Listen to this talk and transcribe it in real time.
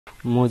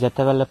ମୁଁ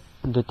ଯେତେବେଳେ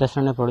ଦ୍ୱିତୀୟ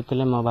ଶ୍ରେଣୀ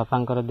ପଢ଼ୁଥିଲି ମୋ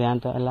ବାପାଙ୍କର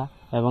ଦେହାନ୍ତ ହେଲା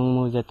ଏବଂ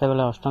ମୁଁ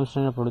ଯେତେବେଳେ ଅଷ୍ଟମ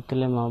ଶ୍ରେଣୀରେ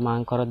ପଢ଼ୁଥିଲି ମୋ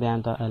ମାଙ୍କର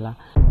ଦେହାନ୍ତ ହେଲା।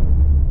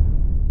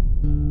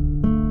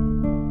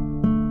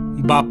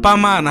 ବାପା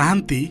ମା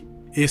ନାହାନ୍ତି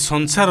ଏ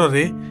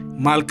ସଂସାରରେ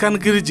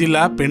ମାଲକାନଗିରି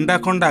ଜିଲ୍ଲା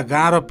ପେଣ୍ଡାକଣ୍ଡା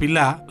ଗାଁର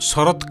ପିଲା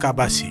ଶରତ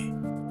କାବାସୀ।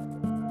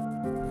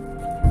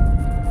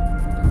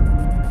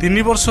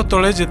 3 ବର୍ଷ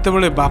ତଳେ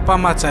ଯେତେବେଳେ ବାପା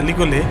ମା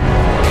ଚାଲିଗଲେ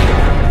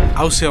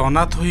ଆଉ ସେ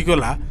ଅନାଥ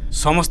ହୋଇଗଲା,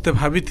 ସମସ୍ତେ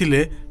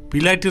ଭାବିଥିଲେ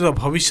ପିଲାଟିର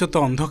ଭବିଷ୍ୟତ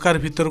ଅନ୍ଧକାର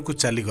ଭିତରକୁ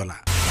ଚାଲିଗଲା।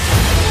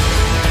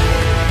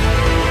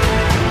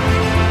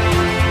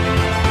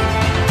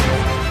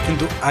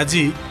 କିନ୍ତୁ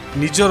ଆଜି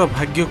ନିଜର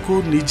ଭାଗ୍ୟକୁ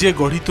ନିଜେ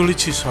ଗଢ଼ି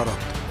ତୋଳିଛି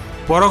ଶରତ।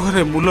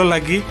 ପରଘରେ ମୂଲ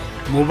ଲାଗି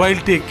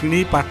ମୋବାଇଲଟିଏ କିଣି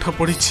ପାଠ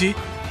ପଢ଼ିଛି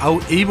ଆଉ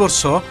ଏଇ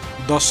ବର୍ଷ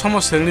 10ମ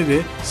ଶ୍ରେଣୀରେ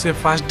ସେ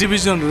ଫାର୍ଷ୍ଟ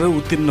ଡିଭିଜନରେ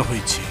ଉତ୍ତୀର୍ଣ୍ଣ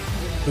ହୋଇଛି।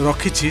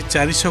 ରଖିଛି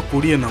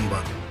 420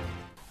 ନମ୍ବର।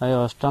 এই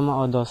অষ্টম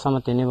ও দশম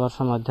 3 ବର୍ଷ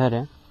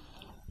ମଧ୍ୟରେ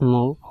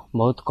ମୁଁ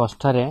ବହୁତ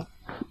କଷ୍ଟରେ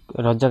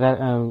ରୋଜଗାର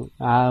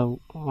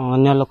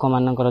ଅନ୍ୟ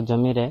ଲୋକମାନଙ୍କର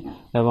ଜମିରେ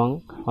ଏବଂ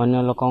ଅନ୍ୟ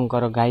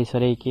ଲୋକଙ୍କର ଗାଈ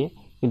ସରେଇକି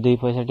 2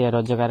 ପଇସାଟିଏ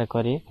ରୋଜଗାର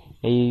କରି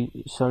ଏଇ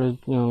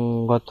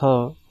ଗତ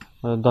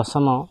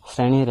 10ମ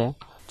ଶ୍ରେଣୀରେ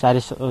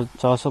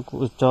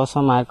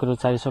 464 ମାର୍କରୁ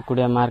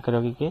 420 ମାର୍କ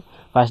ରଖିକି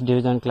ଫାର୍ଷ୍ଟ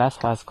ଡିଭିଜନ କ୍ଲାସ୍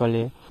ପାସ୍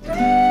କଲି।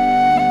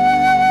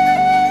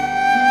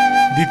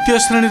 ଦ୍ୱିତୀୟ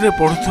ଶ୍ରେଣୀରେ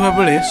ପଢ଼ୁଥିବା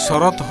ବେଳେ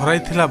ଶରତ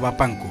ହରାଇଥିଲା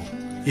ବାପାଙ୍କୁ।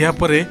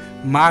 ଏହାପରେ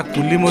ମା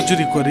କୁଲି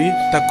ମଜୁରୀ କରି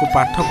ତାକୁ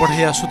ପାଠ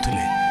ପଢ଼ାଇ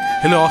ଆସୁଥିଲେ।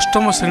 ହେଲେ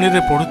ଅଷ୍ଟମ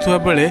ଶ୍ରେଣୀରେ ପଢ଼ୁଥିବା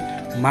ବେଳେ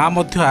ମା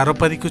ମଧ୍ୟ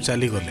ଆରପାରିକୁ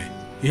ଚାଲିଗଲେ।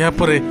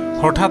 ଏହାପରେ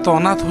ହଠାତ୍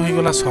ଅନାଥ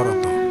ହୋଇଗଲା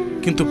ଶରତ,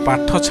 କିନ୍ତୁ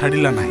ପାଠ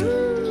ଛାଡ଼ିଲା ନାହିଁ।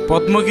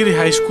 ପଦ୍ମଗିରି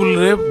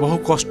ହାଇସ୍କୁଲରେ ବହୁ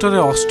କଷ୍ଟରେ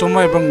ଅଷ୍ଟମ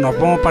ଏବଂ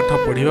ନବମ ପାଠ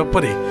ପଢ଼ିବା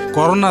ପରେ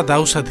କରୋନା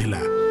ଦାଉ ସାଧିଲା।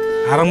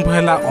 ଆରମ୍ଭ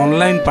ହେଲା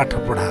ଅନଲାଇନ୍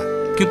ପାଠପଢ଼ା।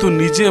 କିନ୍ତୁ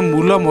ନିଜେ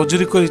ମୂଲ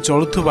ମଜୁରୀ କରି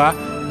ଚଳୁଥିବା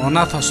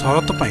ଅନାଥ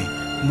ଶରତ ପାଇଁ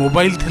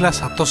ମୋବାଇଲ ଥିଲା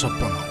ସାତ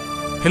ସପନ।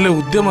 ହେଲେ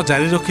ଉଦ୍ୟମ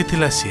ଜାରି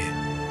ରଖିଥିଲା ସିଏ।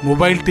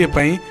 ମୋବାଇଲଟିଏ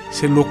ପାଇଁ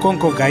ସେ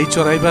ଲୋକଙ୍କ ଗାଈ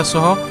ଚରାଇବା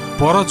ସହ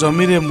ପର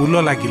ଜମିରେ ମୂଲ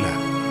ଲାଗିଲା।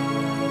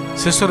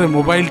 ଶେଷରେ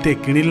ମୋବାଇଲଟିଏ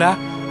କିଣିଲା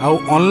ଆଉ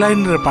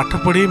ଅନଲାଇନରେ ପାଠ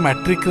ପଢ଼ି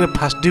ମାଟ୍ରିକରେ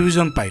ଫାର୍ଷ୍ଟ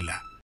ଡିଭିଜନ ପାଇଲା।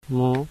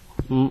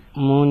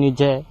 ମୁଁ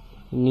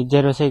ନିଜେ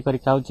ରୋଷେଇ କରି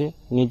ଖାଉଛି,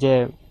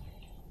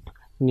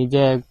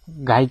 ନିଜେ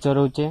ଗାଈ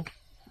ଚରାଉଛି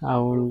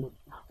ଆଉ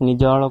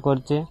ନିଜେ ହଳ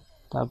କରୁଛି।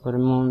 ତାପରେ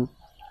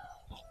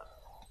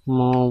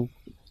ମୁଁ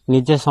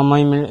ନିଜେ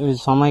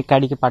ସମୟ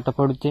କାଢ଼ିକି ପାଠ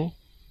ପଢ଼ୁଛି।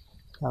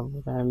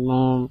 ତାପରେ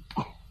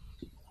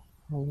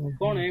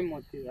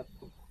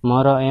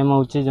ମୋର ଏମ୍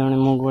ହେଉଛି ଜଣେ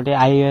ମୁଁ ଗୋଟେ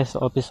IAS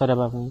ଅଫିସର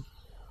ହେବା ପାଇଁ।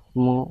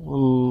 ମୁଁ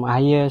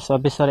IAS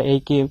ଅଫିସର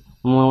ହେଇକି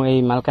ମୁଁ ଏଇ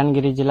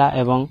ମାଲକାନଗିରି ଜିଲ୍ଲା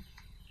ଏବଂ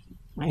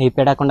ଏଇ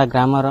ପେଡ଼ାକଣ୍ଡା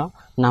ଗ୍ରାମର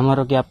ନାମ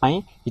ରଖିବା ପାଇଁ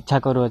ଇଚ୍ଛା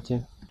କରୁଅଛି।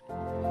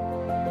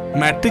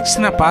 ମ୍ୟାଟ୍ରିକ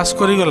ସିନା ପାସ୍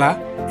କରିଗଲା,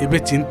 ଏବେ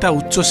ଚିନ୍ତା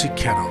ଉଚ୍ଚ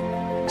ଶିକ୍ଷାର।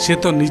 ସେ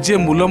ତ ନିଜେ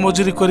ମୂଲ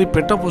ମଜୁରୀ କରି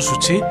ପେଟ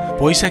ପୋଷୁଛି,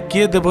 ପଇସା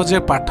କିଏ ଦେବ ଯେ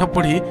ପାଠ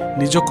ପଢ଼ି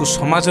ନିଜକୁ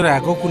ସମାଜରେ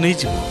ଆଗକୁ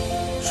ନେଇଯିବ।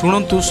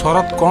 ଶୁଣନ୍ତୁ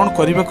ଶରତ କ'ଣ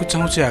କରିବାକୁ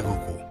ଚାହୁଁଛି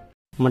ଆଗକୁ।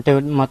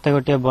 ମୋତେ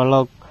ଗୋଟିଏ ଭଲ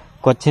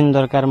କୋଚିଂ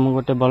ଦରକାର। ମୁଁ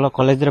ଗୋଟେ ଭଲ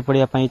କଲେଜରେ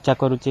ପଢ଼ିବା ପାଇଁ ଇଚ୍ଛା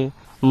କରୁଛି।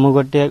 ମୁଁ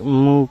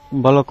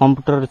ଭଲ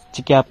କମ୍ପ୍ୟୁଟର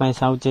ଶିଖିବା ପାଇଁ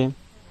ଚାହୁଁଛି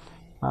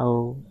ଆଉ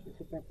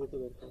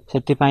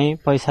ସେଥିପାଇଁ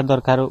ପଇସା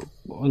ଦରକାର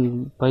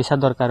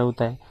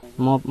ହେଉଥାଏ।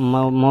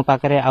 ମୋ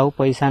ପାଖରେ ଆଉ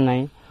ପଇସା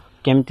ନାହିଁ।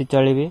 କେମିତି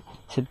ଚଳିବି,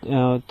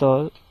 ତ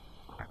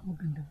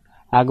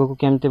ଆଗକୁ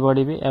କେମିତି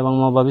ବଢ଼ିବି ଏବଂ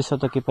ମୋ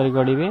ଭବିଷ୍ୟତ କିପରି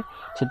ଗଢ଼ିବି,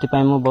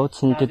 ସେଥିପାଇଁ ମୁଁ ବହୁତ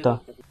ଚିନ୍ତିତ।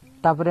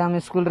 ତାପରେ ଆମେ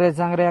ସ୍କୁଲରେ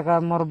ସାଙ୍ଗରେ ଏକା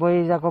ମୋର ବହି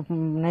ଯାକ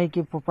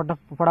ନେଇକି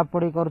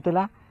ପଢ଼ାପଢ଼ି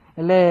କରୁଥିଲା।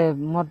 ହେଲେ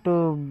ମୋଠୁ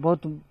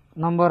ବହୁତ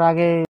ନମ୍ବର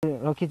ଆଗେ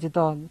ରଖିଛି ତ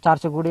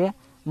 420,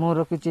 ମୁଁ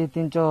ରଖିଛି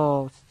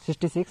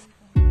 366।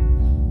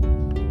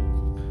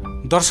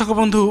 ଦର୍ଶକ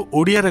ବନ୍ଧୁ,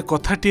 ଓଡ଼ିଆରେ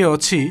କଥାଟିଏ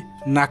ଅଛି,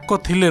 ନାକ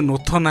ଥିଲେ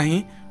ନୋଥ ନାହିଁ,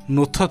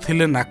 ନୋଥ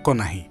ଥିଲେ ନାକ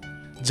ନାହିଁ।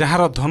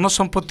 ଯାହାର ଧନ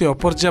ସମ୍ପତ୍ତି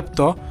ଅପର୍ଯ୍ୟାପ୍ତ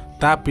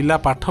ତା ପିଲା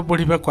ପାଠ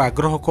ପଢ଼ିବାକୁ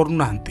ଆଗ୍ରହ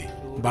କରୁନାହାନ୍ତି,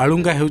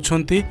 ବାଳୁଙ୍ଗା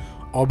ହେଉଛନ୍ତି,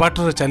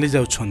 ଅବାଟରେ ଚାଲି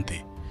ଯାଉଛନ୍ତି।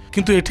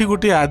 କିନ୍ତୁ ଏଠି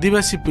ଗୋଟିଏ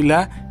ଆଦିବାସୀ ପିଲା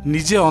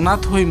ନିଜେ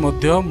ଅନାଥ ହୋଇ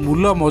ମଧ୍ୟ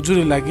ମୂଲ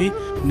ମଜୁରୀ ଲାଗି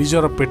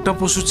ନିଜର ପେଟ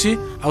ପୋଷୁଛି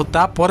ଆଉ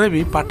ତାପରେ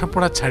ବି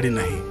ପାଠପଢ଼ା ଛାଡ଼ି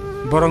ନାହିଁ।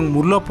 ବରଂ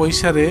ମୂଲ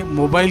ପଇସାରେ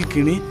ମୋବାଇଲ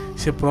କିଣି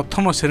ସେ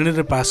ପ୍ରଥମ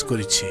ଶ୍ରେଣୀରେ ପାସ୍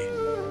କରିଛି।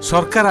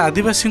 ସରକାର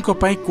ଆଦିବାସୀଙ୍କ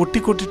ପାଇଁ କୋଟି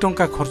କୋଟି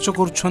ଟଙ୍କା ଖର୍ଚ୍ଚ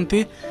କରୁଛନ୍ତି,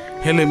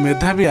 ହେଲେ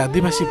ମେଧାବୀ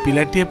ଆଦିବାସୀ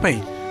ପିଲାଟିଏ ପାଇଁ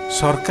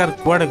ସରକାର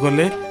କୁଆଡ଼େ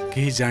ଗଲେ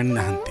କେହି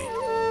ଜାଣିନାହାନ୍ତି।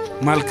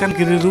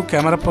 ମାଲକାନଗିରିରୁ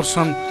କ୍ୟାମେରା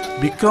ପର୍ସନ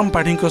ବିକ୍ରମ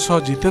ପାଢ଼ୀଙ୍କ ସହ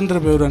ଜିତେନ୍ଦ୍ର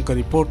ବେଉରାଙ୍କ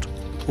ରିପୋର୍ଟ,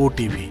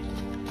 OTV।